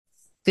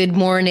Good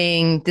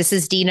morning. This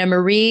is Dina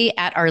Marie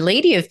at Our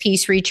Lady of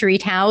Peace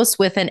Retreat House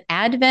with an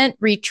Advent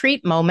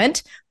retreat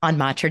moment on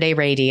Mater Dei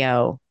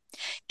Radio.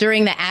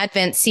 During the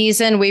Advent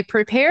season, we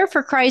prepare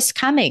for Christ's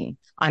coming.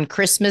 On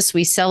Christmas,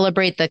 we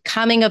celebrate the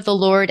coming of the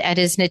Lord at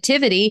his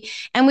nativity,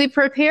 and we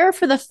prepare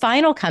for the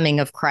final coming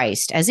of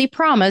Christ, as he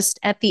promised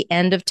at the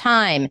end of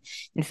time.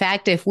 In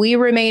fact, if we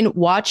remain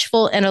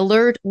watchful and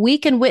alert, we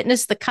can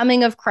witness the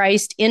coming of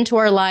Christ into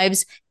our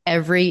lives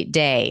every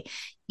day.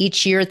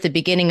 Each year at the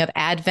beginning of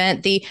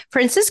Advent, the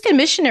Franciscan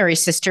Missionary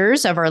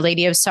Sisters of Our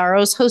Lady of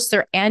Sorrows host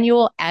their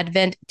annual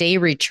Advent Day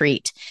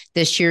Retreat.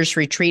 This year's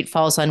retreat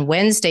falls on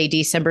Wednesday,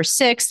 December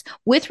 6th,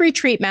 with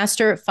Retreat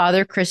Master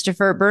Father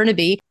Christopher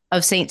Burnaby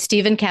of St.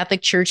 Stephen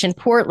Catholic Church in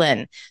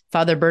Portland.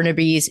 Father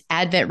Burnaby's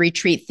Advent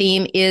retreat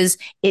theme is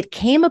 "It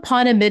Came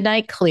Upon a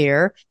Midnight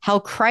Clear, How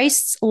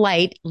Christ's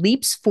Light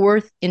Leaps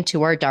Forth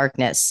into Our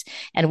Darkness."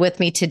 And with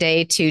me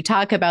today to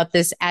talk about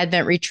this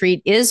Advent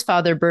retreat is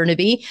Father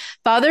Burnaby.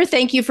 Father,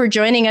 thank you for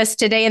joining us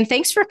today, and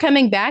thanks for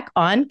coming back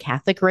on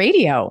Catholic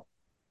Radio.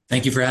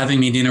 Thank you for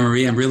having me, Dina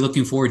Marie. I'm really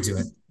looking forward to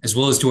it, as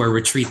well as to our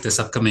retreat this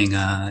upcoming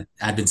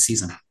Advent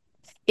season.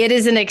 It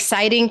is an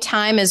exciting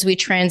time as we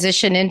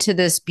transition into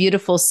this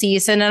beautiful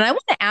season. And I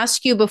want to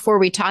ask you, before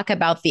we talk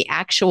about the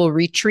actual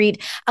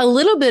retreat, a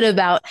little bit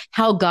about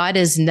how God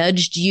has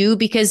nudged you,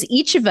 because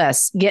each of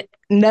us get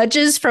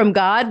nudges from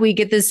God. We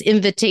get this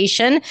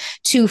invitation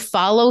to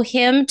follow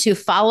him, to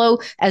follow,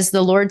 as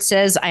the Lord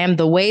says, "I am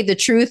the way, the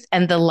truth,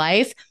 and the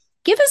life."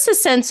 Give us a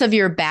sense of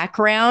your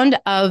background,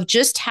 of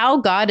just how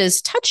God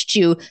has touched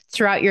you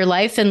throughout your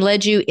life and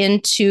led you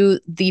into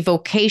the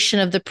vocation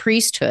of the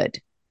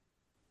priesthood.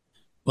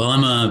 Well,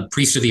 I'm a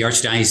priest of the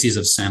Archdiocese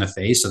of Santa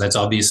Fe, so that's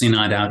obviously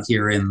not out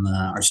here in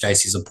the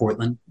Archdiocese of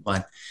Portland,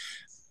 but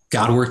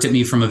God worked at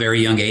me from a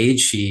very young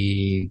age.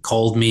 He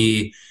called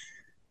me.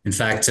 In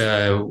fact,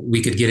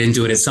 we could get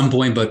into it at some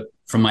point, but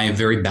from my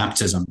very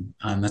baptism.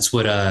 That's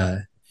what,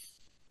 and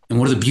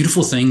one of the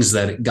beautiful things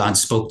that God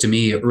spoke to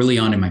me early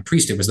on in my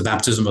priesthood was the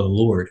baptism of the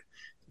Lord,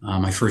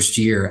 my first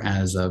year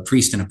as a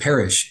priest in a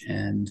parish.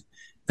 And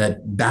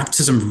that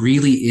baptism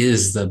really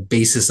is the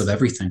basis of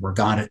everything, where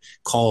God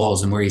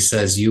calls and where he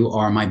says, "You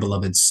are my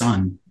beloved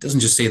son." He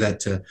doesn't just say that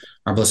to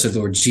our blessed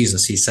Lord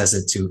Jesus. He says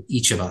it to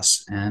each of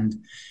us.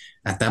 And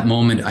at that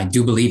moment, I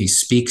do believe he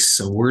speaks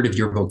a word of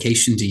your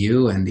vocation to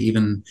you. And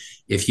even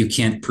if you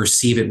can't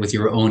perceive it with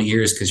your own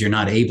ears because you're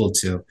not able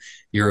to,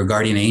 your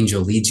guardian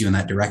angel leads you in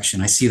that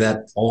direction. I see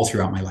that all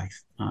throughout my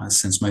life,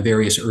 since my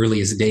various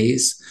earliest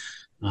days,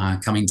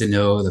 coming to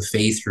know the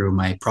faith through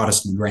my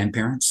Protestant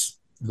grandparents,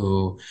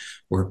 who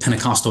were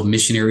Pentecostal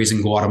missionaries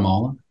in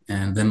Guatemala,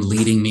 and then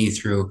leading me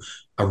through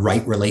a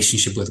right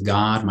relationship with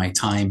God, my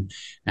time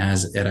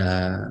as at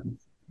a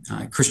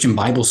Christian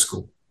Bible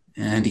school,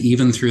 and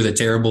even through the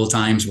terrible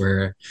times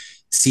where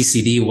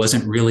CCD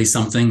wasn't really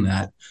something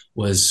that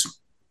was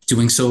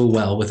doing so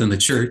well within the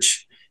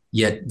church,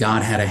 yet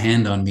God had a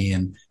hand on me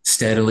and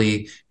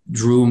steadily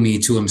drew me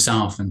to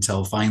himself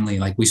until finally,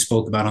 like we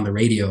spoke about on the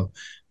radio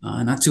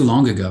not too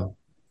long ago,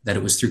 that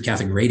it was through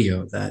Catholic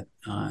radio that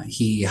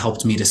he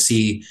helped me to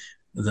see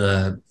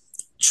the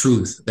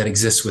truth that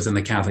exists within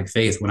the Catholic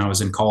faith when I was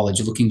in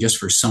college, looking just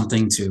for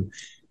something to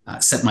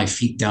set my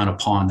feet down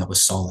upon that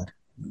was solid.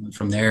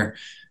 From there,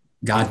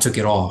 God took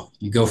it all.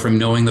 You go from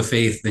knowing the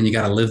faith, then you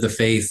got to live the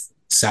faith,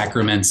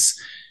 sacraments,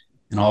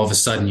 and all of a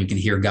sudden you can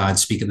hear God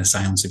speak in the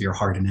silence of your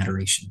heart in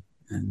adoration.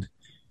 And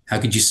how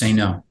could you say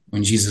no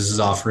when Jesus is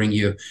offering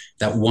you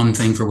that one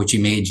thing for which he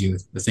made you,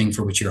 the thing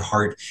for which your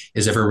heart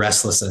is ever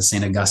restless, as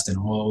St. Augustine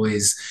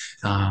always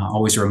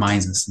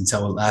reminds us,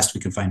 until at last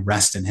we can find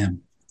rest in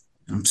him.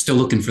 And I'm still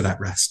looking for that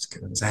rest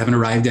because I haven't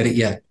arrived at it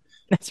yet.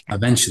 That's right.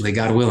 Eventually,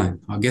 God willing,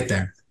 I'll get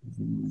there.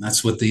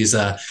 That's what these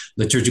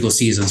liturgical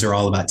seasons are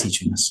all about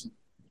teaching us.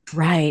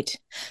 Right.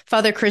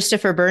 Father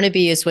Christopher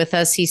Burnaby is with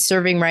us. He's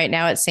serving right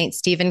now at St.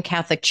 Stephen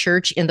Catholic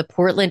Church in the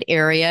Portland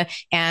area.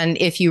 And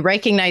if you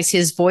recognize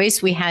his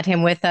voice, we had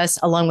him with us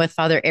along with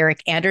Father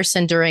Eric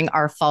Anderson during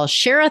our fall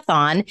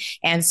share-a-thon.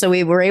 And so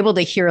we were able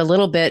to hear a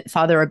little bit,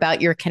 Father,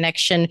 about your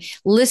connection,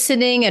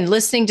 listening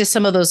to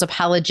some of those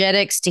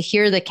apologetics, to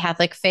hear the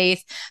Catholic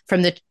faith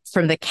from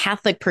the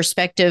Catholic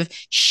perspective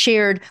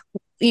shared.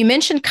 You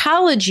mentioned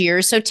college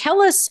years. So tell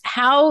us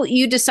how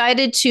you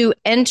decided to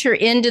enter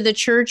into the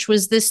church.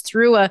 Was this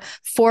through a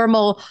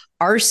formal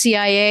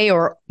RCIA,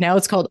 or now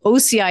it's called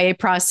OCIA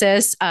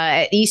process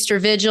at Easter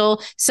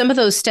Vigil? Some of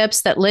those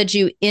steps that led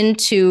you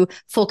into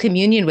full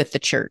communion with the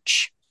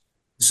church.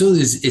 So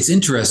it's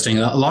interesting.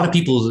 A lot of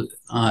people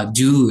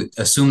do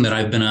assume that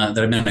I've been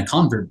a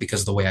convert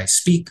because of the way I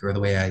speak or the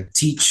way I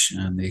teach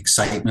and the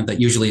excitement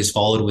that usually is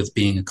followed with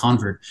being a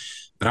convert.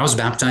 But I was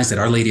baptized at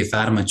Our Lady of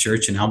Fatima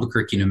Church in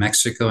Albuquerque, New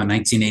Mexico in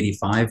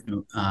 1985,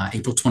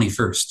 April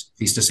 21st,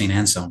 Feast of St.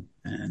 Anselm.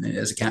 And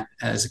as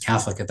a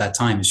Catholic at that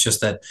time, it's just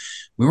that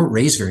we weren't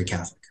raised very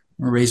Catholic.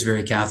 We were raised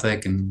very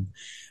Catholic, and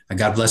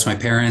God bless my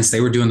parents.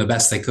 They were doing the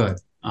best they could.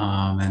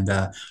 And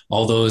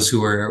all those who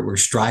were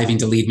striving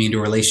to lead me into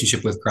a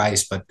relationship with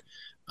Christ. But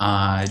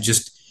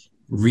just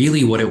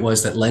really what it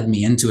was that led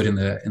me into it in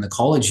the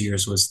college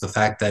years was the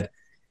fact that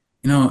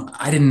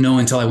I didn't know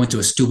until I went to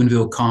a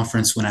Steubenville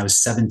conference when I was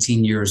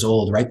 17 years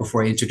old, right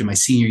before I entered my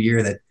senior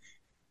year, that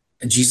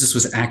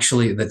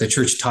that the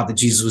church taught that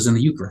Jesus was in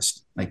the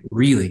Eucharist, like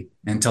really,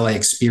 until I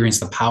experienced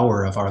the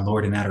power of our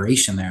Lord in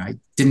adoration there. I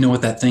didn't know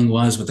what that thing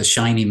was with the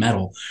shiny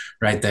metal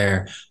right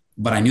there,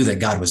 but I knew that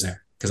God was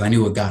there because I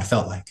knew what God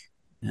felt like.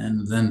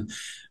 And then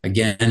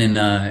again,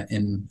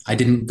 I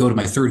didn't go to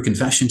my third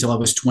confession until I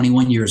was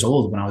 21 years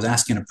old when I was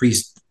asking a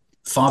priest,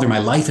 Father, my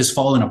life has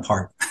fallen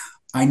apart.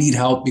 I need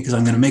help because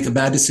I'm going to make a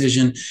bad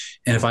decision.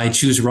 And if I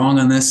choose wrong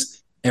on this,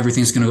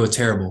 everything's going to go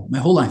terrible. My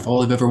whole life,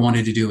 all I've ever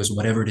wanted to do is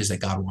whatever it is that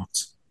God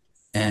wants.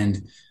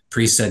 And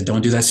priest said,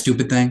 don't do that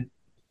stupid thing.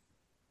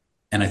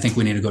 And I think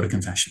we need to go to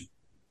confession.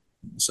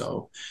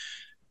 So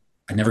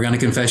I'd never gone to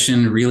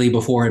confession really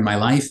before in my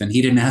life. And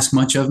he didn't ask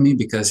much of me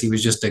because he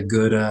was just a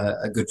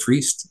good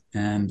priest.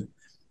 And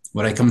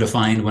what I come to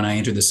find when I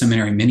entered the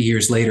seminary many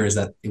years later is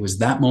that it was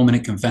that moment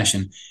at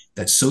confession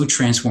that so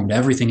transformed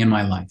everything in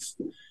my life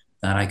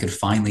that I could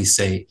finally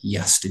say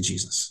yes to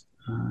Jesus.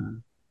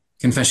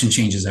 Confession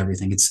changes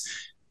everything. It's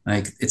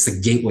the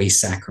gateway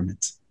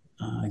sacrament,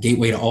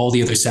 gateway to all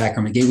the other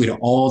sacrament, gateway to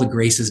all the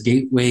graces,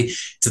 gateway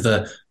to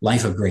the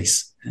life of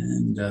grace.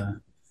 And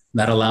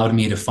that allowed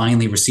me to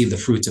finally receive the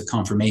fruits of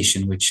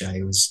confirmation, which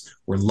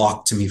were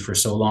locked to me for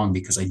so long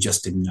because I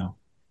just didn't know.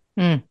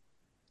 Mm.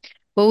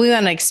 Well, we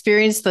want to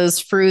experience those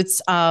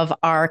fruits of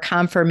our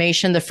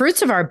confirmation, the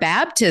fruits of our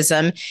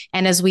baptism.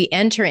 And as we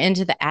enter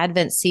into the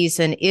Advent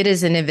season, it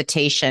is an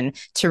invitation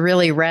to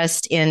really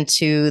rest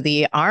into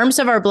the arms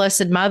of our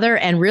Blessed Mother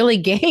and really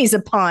gaze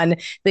upon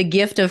the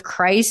gift of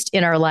Christ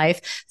in our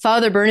life.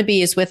 Father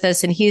Burnaby is with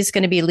us, and he's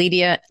going to be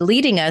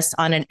leading us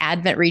on an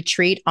Advent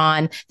retreat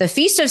on the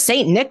Feast of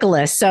St.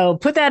 Nicholas. So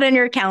put that on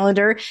your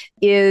calendar,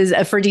 is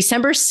for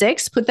December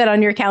 6th. Put that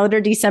on your calendar,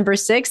 December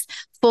 6th.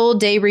 Full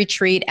day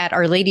retreat at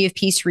Our Lady of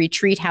Peace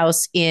Retreat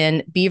House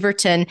in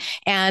Beaverton.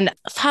 And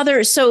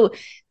Father, so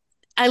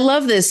I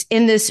love this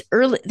in this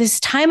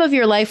time of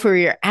your life where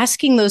you're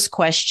asking those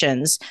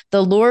questions,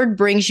 the Lord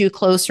brings you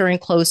closer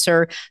and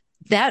closer.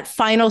 That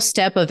final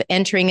step of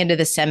entering into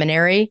the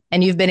seminary,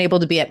 and you've been able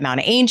to be at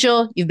Mount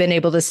Angel, you've been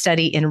able to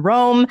study in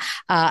Rome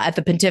at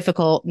the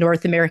Pontifical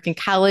North American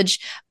College.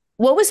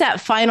 What was that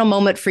final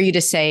moment for you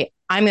to say,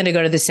 I'm going to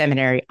go to the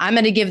seminary. I'm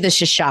going to give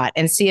this a shot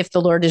and see if the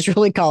Lord is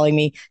really calling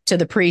me to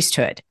the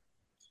priesthood?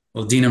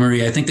 Well, Dina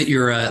Marie, I think that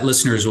your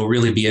listeners will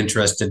really be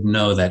interested to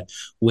know that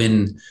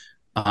when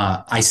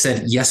I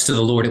said yes to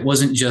the Lord, it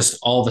wasn't just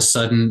all of a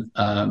sudden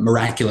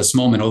miraculous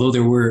moment,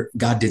 although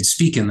God did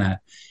speak in that.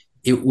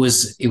 It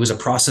was a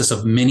process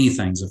of many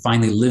things, of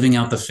finally living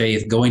out the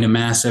faith, going to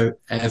mass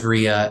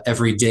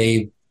every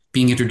day,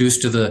 being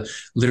introduced to the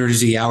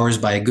liturgy hours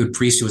by a good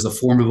priest who was the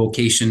former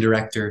vocation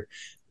director,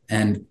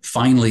 and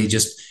finally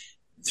just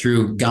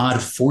through God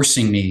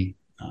forcing me,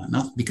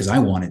 not because I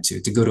wanted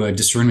to go to a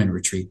discernment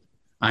retreat.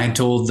 I had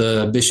told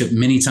the bishop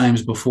many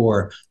times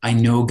before, I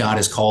know God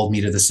has called me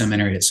to the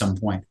seminary at some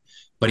point.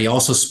 But he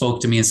also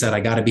spoke to me and said, I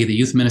got to be the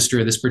youth minister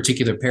of this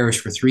particular parish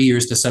for 3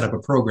 years to set up a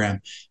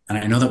program. And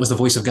I know that was the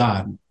voice of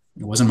God.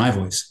 It wasn't my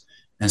voice.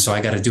 And so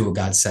I got to do what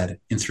God said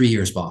in 3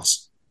 years,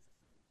 boss.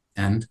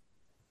 And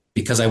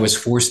because I was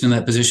forced in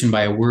that position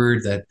by a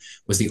word that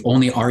was the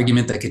only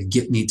argument that could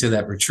get me to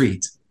that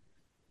retreat,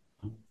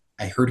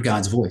 I heard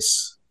God's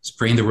voice. I was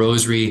praying the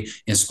rosary,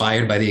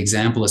 inspired by the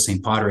example of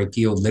St. Padre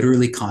Pio,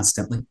 literally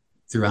constantly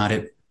throughout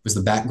it was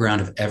the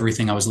background of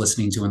everything I was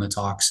listening to in the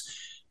talks.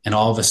 And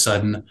all of a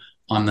sudden,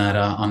 on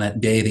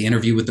that day, the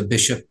interview with the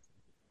bishop,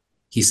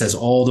 he says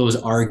all those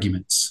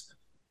arguments.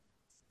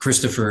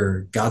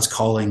 Christopher, God's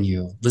calling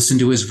you. Listen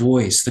to his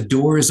voice. The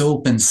door is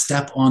open.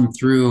 Step on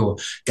through.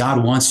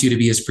 God wants you to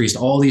be his priest.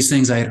 All these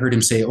things I had heard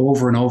him say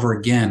over and over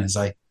again as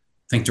I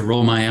think to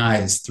roll my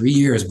eyes. 3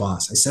 years,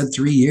 boss. I said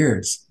 3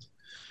 years.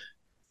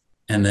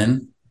 And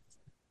then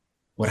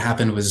what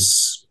happened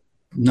was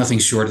nothing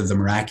short of the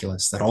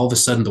miraculous, that all of a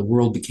sudden the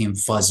world became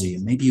fuzzy.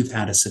 And maybe you've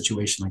had a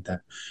situation like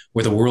that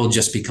where the world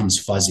just becomes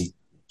fuzzy.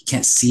 You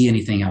can't see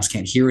anything else,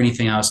 can't hear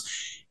anything else.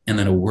 And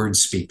then a word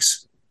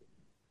speaks.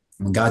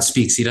 When God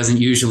speaks, he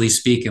doesn't usually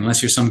speak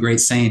unless you're some great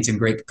saint in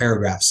great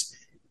paragraphs.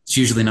 It's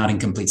usually not in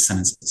complete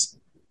sentences.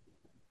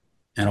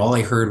 And all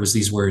I heard was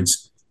these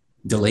words: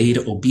 delayed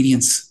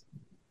obedience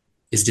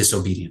is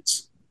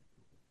disobedience.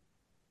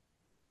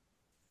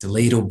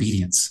 Delayed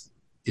obedience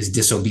is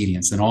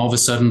disobedience. And all of a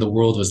sudden the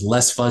world was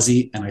less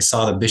fuzzy, and I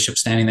saw the bishop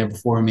standing there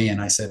before me,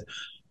 and I said,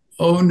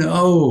 oh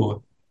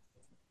no,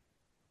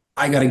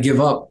 I got to give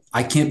up.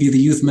 I can't be the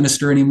youth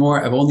minister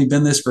anymore. I've only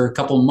been this for a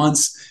couple of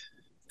months,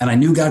 and I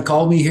knew God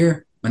called me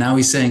here, but now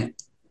he's saying,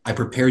 I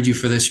prepared you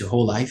for this your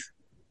whole life.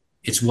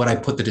 It's what I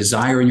put the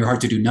desire in your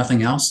heart to do,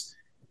 nothing else.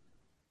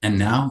 And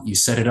now you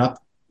set it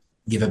up,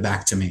 give it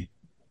back to me,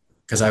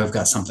 because I've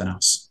got something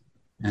else.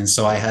 And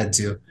so I had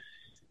to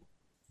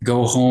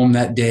go home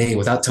that day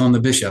without telling the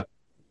bishop,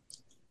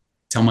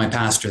 tell my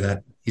pastor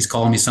that he's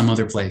calling me some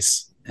other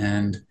place.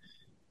 And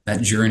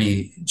that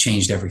journey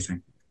changed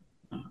everything.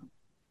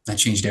 That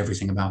changed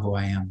everything about who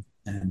I am.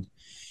 And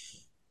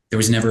there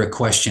was never a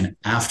question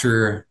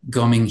after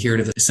coming here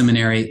to the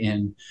seminary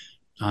in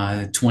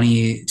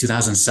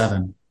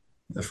 2007,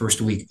 the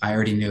first week, I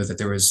already knew that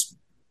there was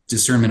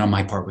discernment on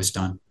my part was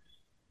done.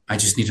 I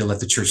just need to let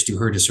the church do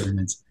her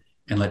discernment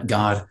and let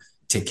God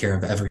take care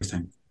of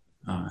everything.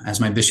 As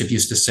my bishop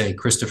used to say,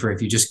 Christopher,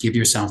 if you just give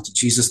yourself to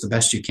Jesus the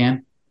best you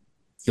can,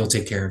 he'll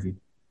take care of you.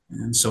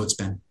 And so it's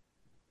been.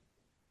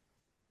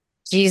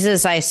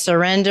 Jesus, I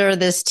surrender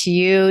this to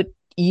you.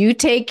 You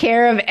take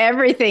care of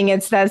everything.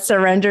 It's that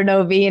surrender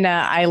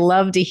novena. I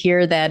love to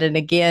hear that. And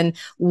again,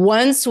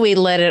 once we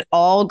let it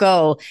all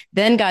go,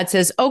 then God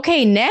says,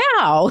 okay,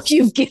 now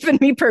you've given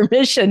me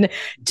permission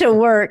to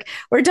work.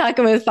 We're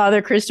talking with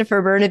Father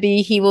Christopher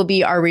Burnaby. He will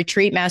be our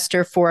retreat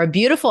master for a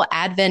beautiful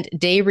Advent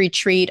day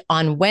retreat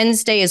on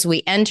Wednesday as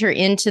we enter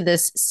into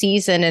this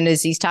season. And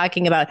as he's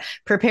talking about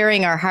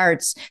preparing our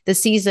hearts, the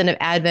season of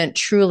Advent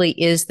truly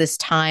is this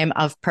time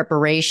of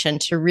preparation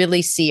to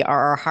really see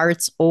our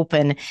hearts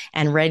open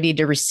and ready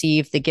to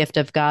receive the gift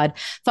of God.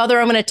 Father,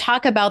 I'm going to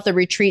talk about the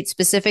retreat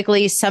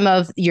specifically, some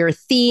of your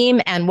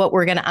theme and what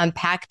we're going to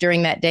unpack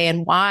during that day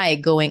and why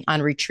going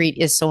on retreat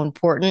is so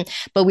important.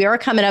 But we are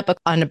coming up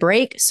on a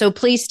break, so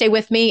please stay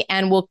with me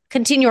and we'll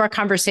continue our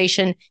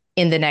conversation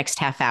in the next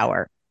half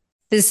hour.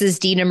 This is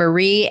Dina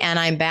Marie, and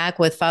I'm back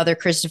with Father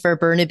Christopher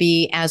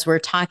Burnaby as we're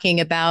talking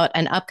about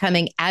an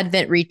upcoming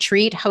Advent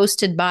retreat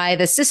hosted by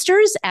the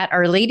Sisters at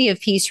Our Lady of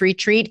Peace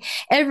Retreat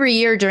every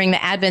year during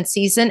the Advent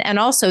season and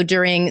also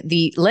during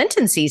the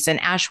Lenten season,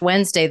 Ash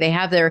Wednesday. They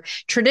have their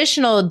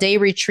traditional day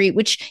retreat,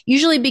 which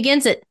usually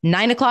begins at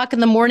 9 o'clock in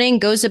the morning,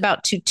 goes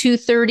about to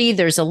 2:30.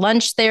 There's a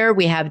lunch there.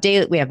 We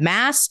have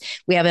Mass.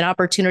 We have an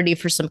opportunity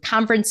for some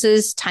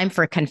conferences, time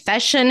for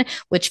confession,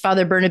 which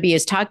Father Burnaby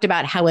has talked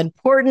about how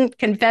important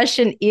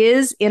confession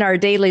is in our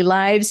daily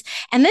lives,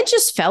 and then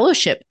just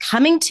fellowship,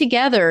 coming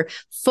together,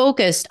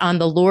 focused on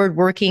the Lord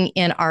working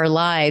in our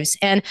lives.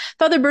 And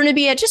Father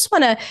Burnaby, I just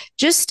want to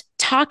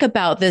talk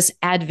about this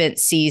Advent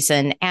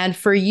season. And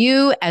for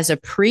you as a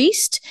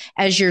priest,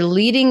 as you're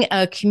leading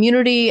a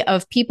community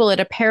of people at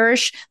a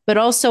parish, but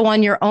also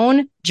on your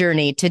own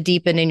journey to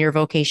deepen in your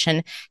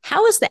vocation,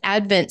 how is the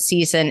Advent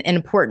season an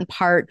important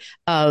part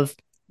of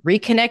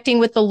reconnecting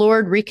with the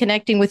Lord,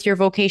 reconnecting with your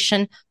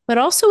vocation, but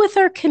also with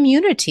our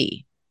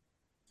community?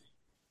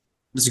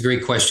 That's a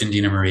great question,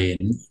 Dina Marie.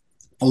 And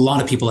a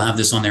lot of people have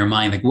this on their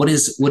mind. Like, what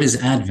is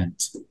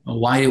Advent?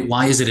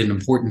 Why is it an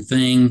important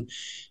thing?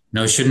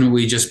 Shouldn't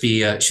we just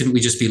be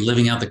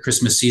living out the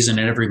Christmas season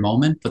at every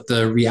moment? But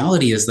the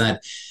reality is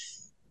that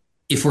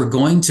if we're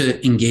going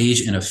to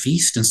engage in a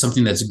feast and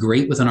something that's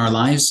great within our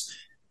lives,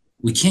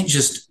 we can't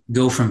just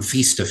go from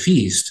feast to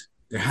feast.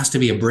 There has to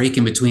be a break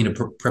in between a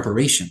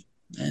preparation.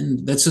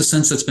 And that's a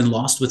sense that's been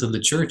lost within the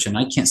church. And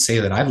I can't say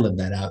that I've lived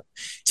that out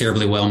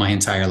terribly well my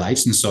entire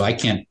life. And so I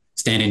can't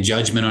stand in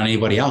judgment on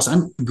anybody else.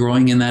 I'm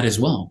growing in that as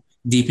well,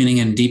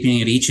 deepening at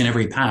each and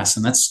every pass.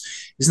 And isn't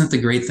that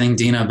the great thing,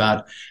 Dina,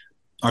 about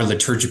our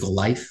liturgical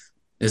life,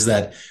 is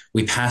that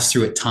we pass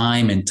through it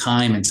time and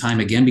time and time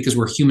again because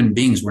we're human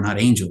beings. We're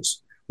not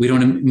angels. We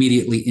don't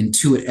immediately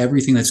intuit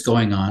everything that's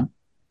going on.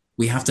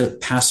 We have to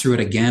pass through it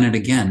again and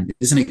again.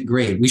 Isn't it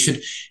great? We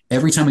should,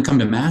 every time we come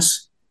to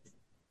Mass,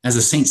 as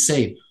the saints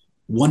say,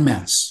 one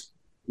Mass,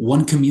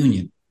 one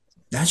communion.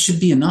 That should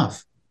be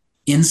enough.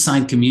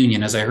 Inside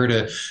communion, as I heard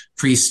a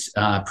priest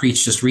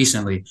preach just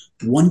recently,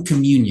 one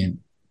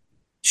communion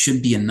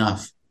should be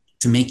enough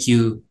to make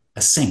you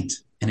a saint.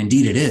 And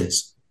indeed it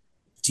is.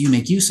 Do you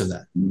make use of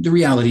that? The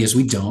reality is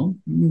we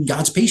don't.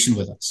 God's patient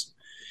with us.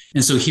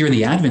 And so here in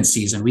the Advent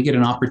season, we get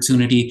an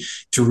opportunity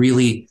to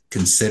really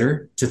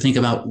consider, to think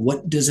about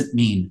what does it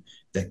mean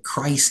that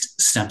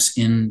Christ steps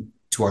into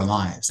our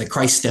lives, that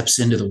Christ steps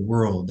into the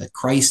world, that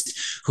Christ,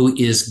 who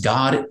is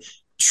God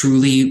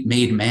truly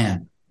made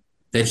man,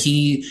 that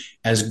he,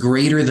 as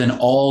greater than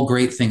all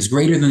great things,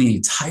 greater than the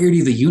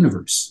entirety of the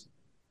universe,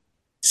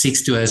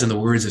 seeks to, as in the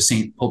words of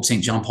Pope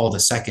St. John Paul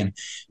II,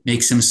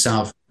 makes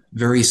himself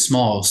very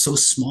small, so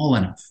small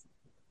enough,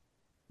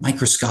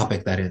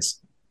 microscopic that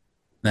is,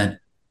 that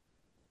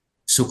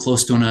so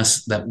close to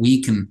us that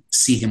we can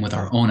see him with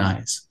our own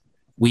eyes,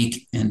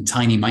 weak and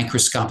tiny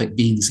microscopic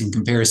beings in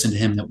comparison to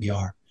him that we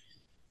are.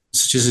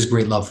 Such is his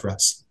great love for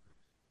us.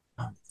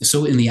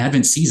 So in the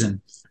Advent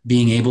season,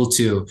 being able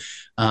to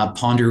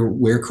ponder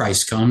where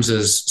Christ comes,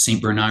 as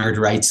St. Bernard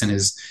writes in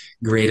his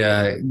great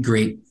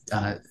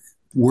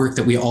work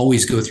that we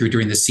always go through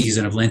during the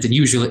season of Lent, and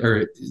usually,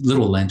 or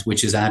Little Lent,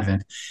 which is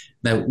Advent,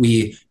 that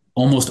we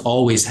almost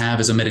always have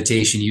as a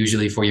meditation,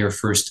 usually for your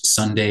first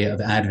Sunday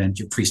of Advent.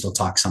 Your priest will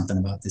talk something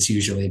about this,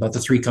 usually about the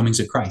three comings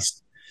of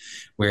Christ,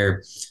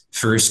 where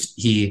first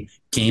he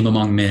came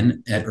among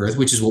men at earth,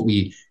 which is what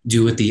we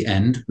do at the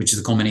end, which is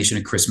the culmination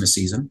of Christmas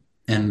season,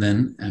 and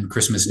then on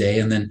Christmas Day,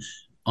 and then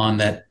on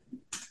that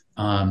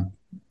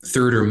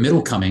third or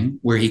middle coming,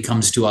 where he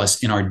comes to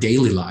us in our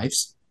daily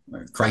lives.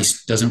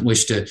 Christ doesn't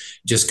wish to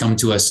just come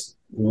to us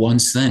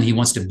once then. He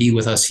wants to be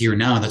with us here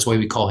now. That's why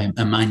we call him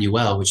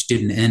Emmanuel, which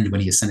didn't end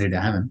when he ascended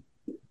to heaven.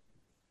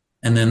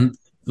 And then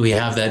we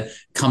have that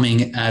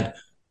coming at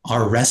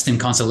our rest and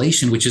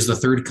consolation, which is the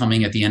third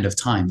coming at the end of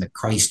time, that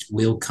Christ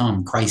will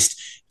come, Christ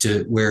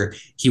to where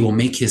he will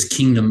make his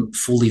kingdom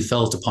fully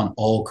felt upon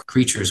all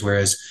creatures.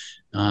 Whereas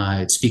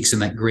it speaks in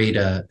that great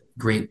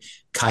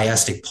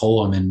chiastic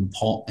poem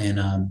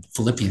in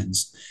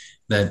Philippians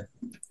that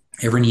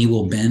every knee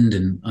will bend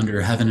and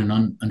under heaven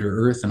and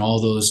under earth and all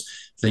those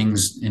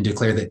things and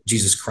declare that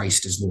Jesus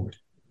Christ is Lord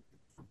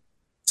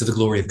to the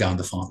glory of God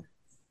the Father.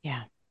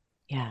 Yeah.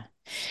 Yeah.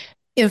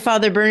 In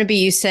Father Burnaby,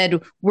 you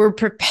said we're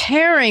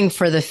preparing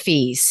for the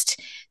feast.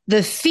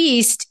 The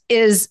feast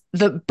is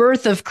the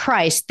birth of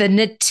Christ, the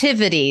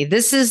nativity.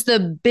 This is the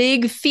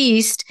big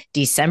feast,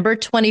 December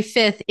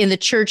 25th in the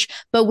church.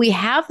 But we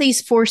have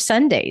these 4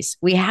 Sundays.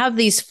 We have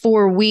these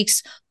 4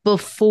 weeks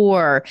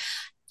before.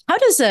 How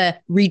does a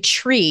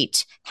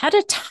retreat, how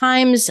do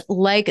times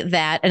like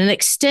that, and an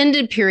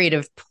extended period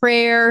of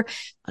prayer,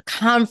 a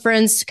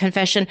conference,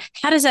 confession,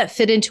 how does that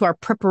fit into our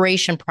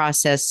preparation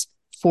process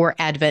for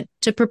Advent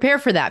to prepare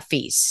for that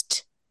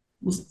feast?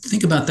 Well,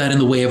 think about that in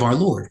the way of our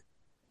Lord.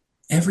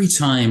 Every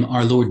time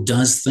our Lord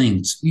does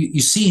things,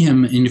 you see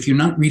him, and if you're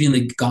not reading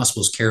the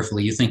Gospels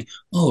carefully, you think,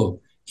 oh,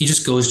 he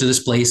just goes to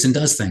this place and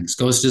does things,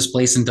 goes to this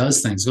place and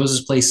does things, goes to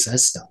this place,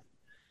 says stuff.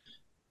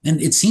 And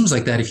it seems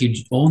like that if you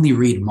only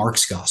read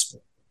Mark's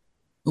Gospel.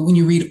 But when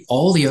you read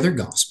all the other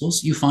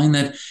Gospels, you find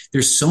that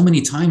there's so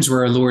many times where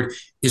our Lord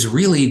is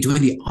really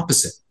doing the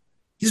opposite.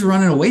 He's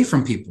running away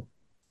from people.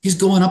 He's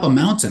going up a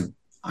mountain.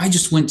 I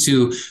just went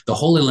to the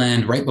Holy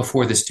Land right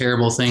before this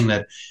terrible thing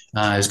that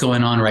is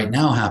going on right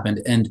now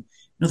happened. And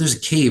there's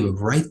a cave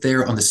right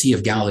there on the Sea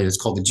of Galilee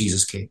that's called the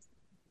Jesus Cave.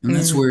 And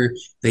that's where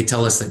they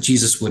tell us that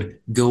Jesus would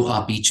go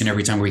up each and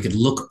every time, where he could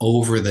look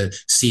over the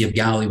Sea of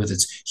Galilee with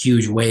its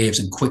huge waves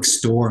and quick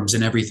storms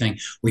and everything,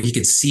 where he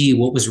could see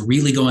what was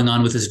really going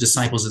on with his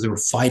disciples as they were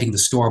fighting the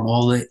storm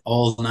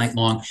all night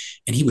long.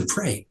 And he would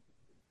pray.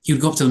 He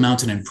would go up to the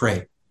mountain and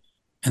pray.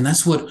 And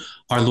that's what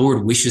our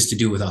Lord wishes to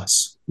do with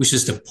us,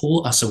 wishes to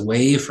pull us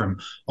away from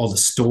all the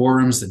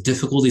storms, the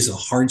difficulties, the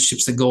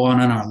hardships that go on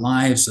in our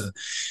lives,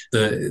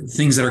 the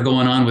things that are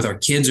going on with our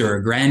kids or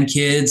our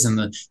grandkids, and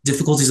the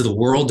difficulties of the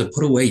world, to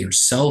put away your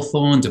cell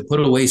phone, to put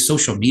away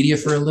social media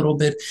for a little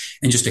bit,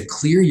 and just to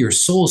clear your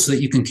soul so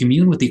that you can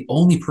commune with the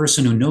only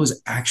person who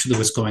knows actually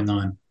what's going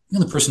on, the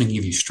only person who can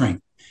give you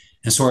strength.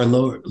 And so our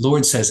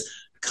Lord says,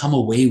 come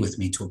away with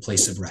me to a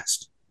place of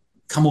rest.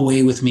 Come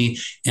away with me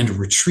and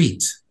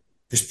retreat.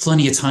 There's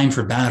plenty of time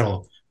for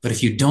battle, but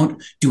if you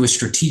don't do a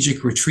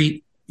strategic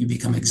retreat, you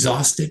become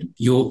exhausted.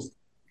 You'll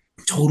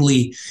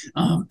totally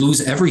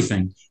lose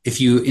everything if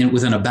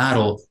within a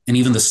battle, and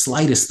even the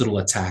slightest little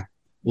attack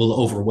will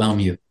overwhelm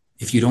you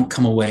if you don't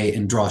come away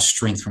and draw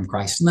strength from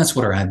Christ. And that's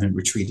what our Advent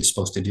retreat is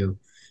supposed to do.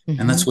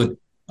 Mm-hmm. And that's what,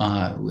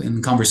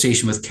 in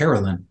conversation with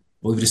Carolyn,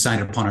 we've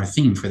decided upon our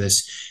theme for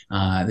this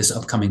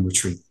upcoming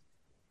retreat.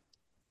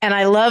 And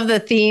I love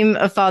the theme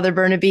of Father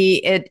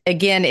Burnaby.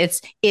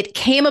 It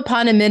came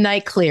upon a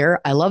midnight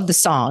clear. I love the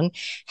song,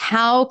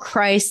 how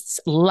Christ's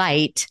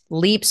light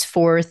leaps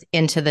forth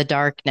into the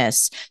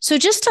darkness. So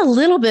just a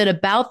little bit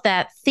about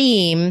that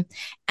theme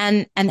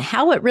and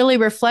how it really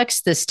reflects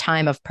this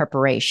time of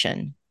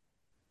preparation.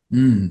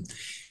 And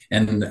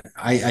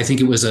I think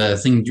it was a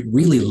thing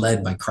really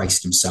led by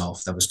Christ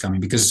himself that was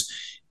coming, because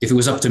if it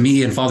was up to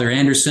me and Father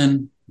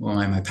Anderson,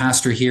 my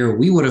pastor here,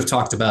 we would have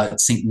talked about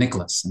St.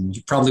 Nicholas, and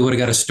you probably would have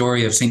got a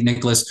story of St.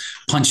 Nicholas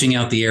punching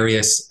out the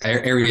Arius,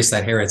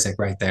 that heretic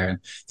right there, and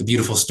the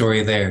beautiful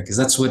story there, because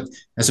that's what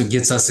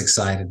gets us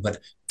excited. But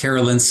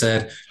Carolyn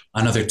said,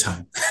 another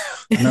time,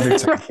 another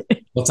time.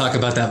 Right. We'll talk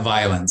about that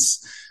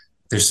violence.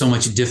 There's so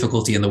much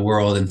difficulty in the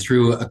world, and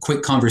through a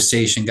quick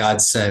conversation,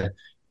 God said,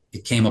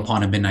 it came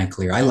upon a midnight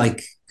clear. I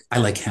like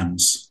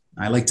hymns.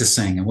 I like to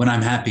sing, and when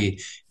I'm happy,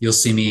 you'll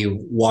see me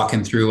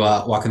walking through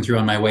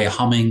on my way,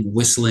 humming,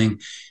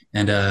 whistling,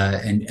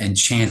 and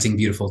chanting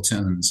beautiful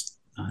tunes.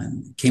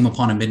 Came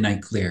upon a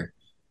midnight clear,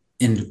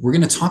 and we're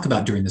going to talk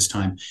about during this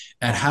time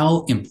at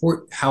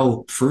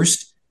how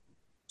first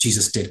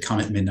Jesus did come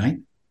at midnight.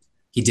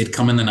 He did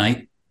come in the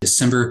night.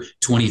 December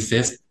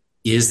 25th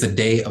is the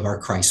day of our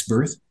Christ's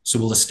birth, so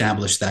we'll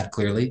establish that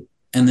clearly,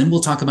 and then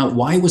we'll talk about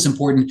why it was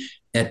important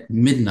at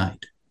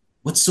midnight.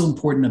 What's so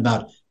important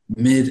about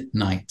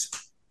midnight?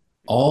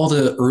 All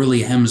the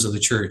early hymns of the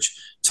church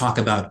talk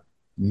about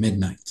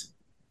midnight.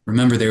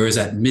 Remember, there was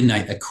at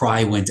midnight a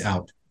cry went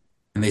out,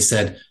 and they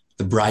said,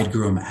 the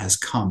bridegroom has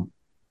come.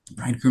 The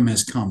bridegroom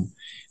has come.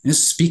 And this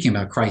is speaking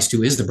about Christ,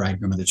 who is the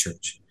bridegroom of the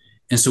church.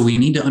 And so we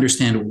need to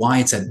understand why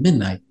it's at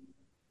midnight,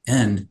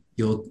 and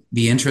you'll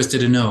be interested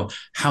to know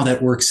how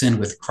that works in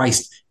with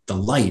Christ, the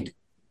light,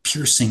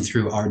 piercing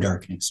through our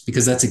darkness,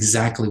 because that's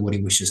exactly what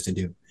he wishes to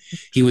do.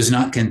 He was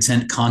not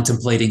content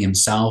contemplating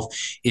himself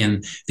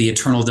in the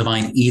eternal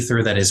divine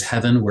ether that is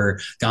heaven, where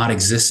God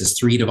exists as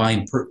three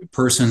divine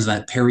persons,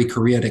 that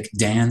perichoretic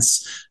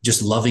dance,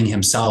 just loving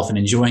himself and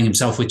enjoying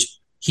himself, which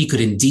he could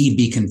indeed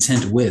be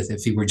content with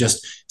if he were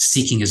just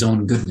seeking his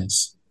own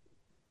goodness.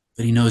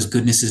 But he knows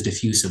goodness is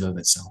diffusive of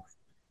itself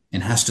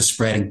and has to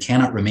spread and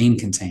cannot remain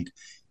contained.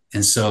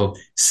 And so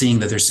seeing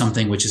that there's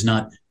something which is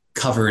not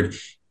covered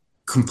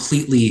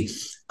completely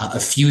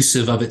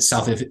effusive of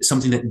itself, if it's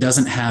something that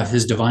doesn't have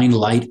his divine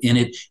light in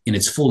it in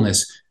its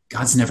fullness,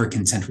 God's never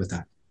content with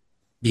that,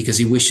 because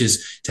he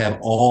wishes to have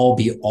all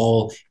be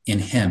all in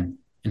him,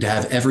 and to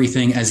have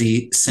everything as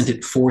he sent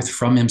it forth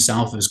from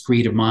himself as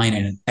creative mind,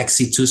 and an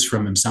exitus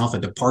from himself, a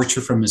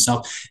departure from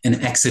himself,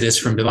 an exodus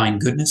from divine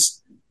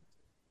goodness.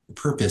 The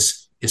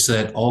purpose is so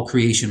that all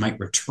creation might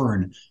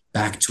return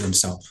back to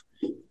himself.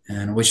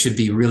 And what should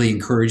be really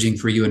encouraging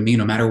for you and me,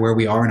 no matter where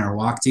we are in our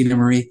walk, Dina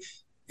Marie,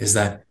 is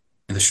that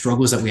in the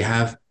struggles that we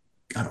have,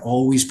 God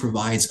always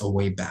provides a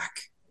way back.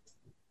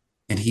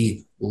 And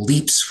he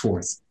leaps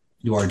forth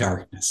into our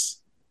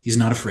darkness. He's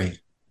not afraid.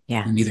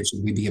 Yeah. And neither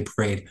should we be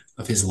afraid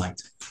of his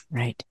light.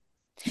 Right.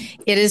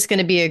 It is going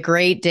to be a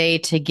great day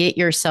to get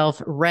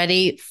yourself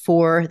ready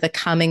for the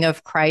coming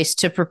of Christ,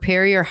 to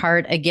prepare your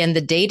heart. Again,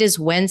 the date is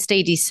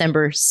Wednesday,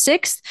 December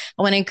 6th.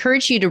 I want to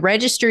encourage you to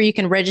register. You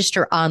can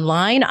register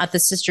online at the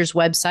sisters'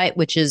 website,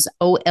 which is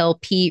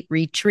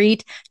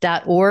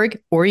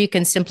olpretreat.org, or you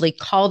can simply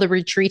call the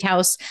retreat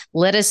house.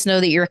 Let us know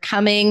that you're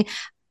coming.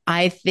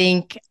 I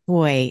think,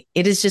 boy,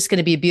 it is just going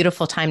to be a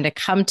beautiful time to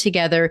come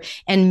together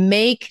and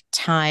make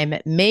time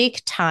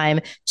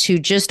to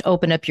just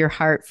open up your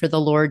heart for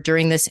the Lord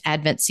during this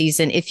Advent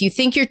season. If you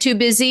think you're too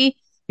busy,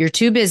 you're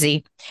too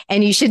busy,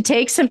 and you should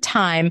take some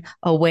time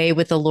away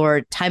with the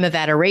Lord. Time of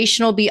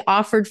adoration will be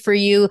offered for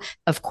you.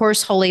 Of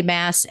course, Holy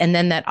Mass, and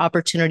then that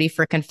opportunity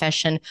for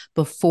confession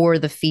before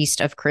the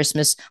feast of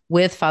Christmas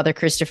with Father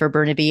Christopher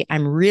Burnaby.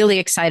 I'm really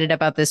excited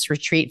about this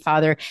retreat,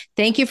 Father.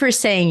 Thank you for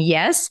saying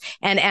yes.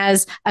 And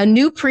as a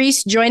new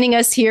priest joining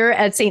us here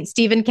at St.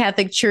 Stephen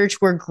Catholic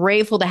Church, we're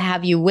grateful to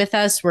have you with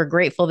us. We're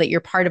grateful that you're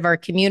part of our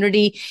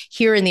community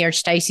here in the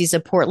Archdiocese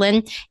of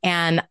Portland.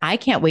 And I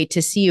can't wait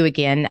to see you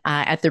again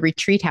at the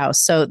retreat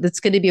house. So that's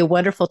going to be a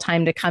wonderful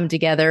time to come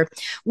together.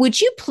 Would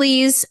you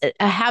please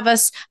have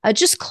us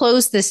just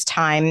close this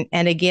time,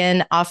 and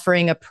again,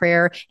 offering a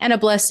prayer and a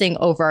blessing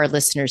over our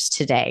listeners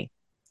today?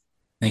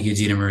 Thank you,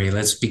 Dina Marie.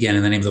 Let's begin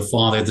in the name of the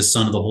Father, the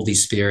Son, and the Holy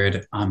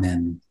Spirit.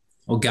 Amen.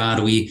 Oh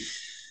God, we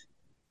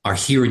are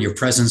here in your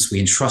presence. We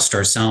entrust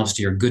ourselves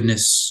to your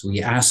goodness.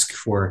 We ask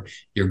for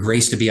your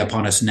grace to be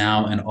upon us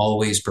now and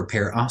always.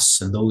 Prepare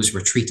us and those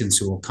retreatants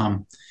who will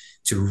come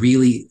to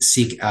really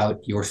seek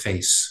out your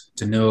face,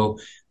 to know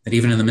that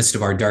even in the midst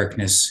of our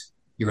darkness,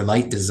 your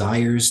light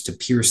desires to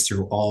pierce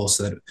through all,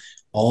 so that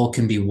all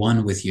can be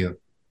one with you.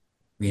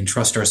 We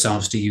entrust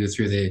ourselves to you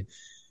through the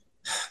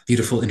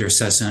beautiful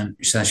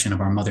intercession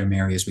of our Mother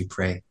Mary as we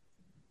pray.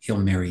 Hail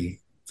Mary,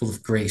 full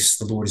of grace,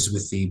 the Lord is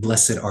with thee.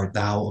 Blessed art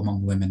thou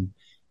among women,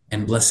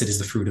 and blessed is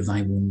the fruit of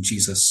thy womb,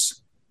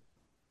 Jesus.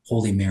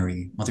 Holy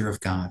Mary, Mother of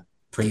God,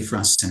 pray for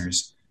us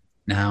sinners,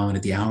 now and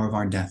at the hour of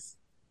our death.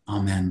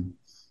 Amen.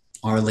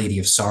 Our Lady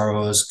of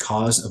Sorrows,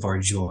 cause of our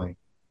joy,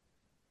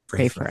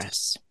 pray for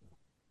us.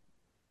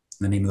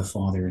 In the name of the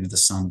Father, and of the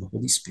Son, and of the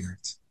Holy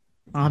Spirit.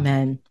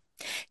 Amen.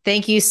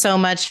 Thank you so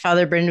much,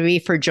 Father Burnaby,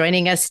 for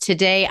joining us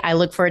today. I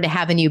look forward to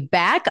having you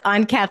back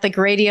on Catholic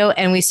Radio,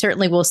 and we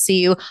certainly will see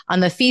you on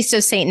the Feast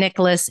of St.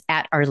 Nicholas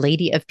at Our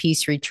Lady of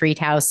Peace Retreat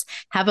House.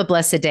 Have a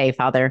blessed day,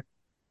 Father.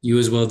 You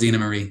as well, Dina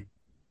Marie.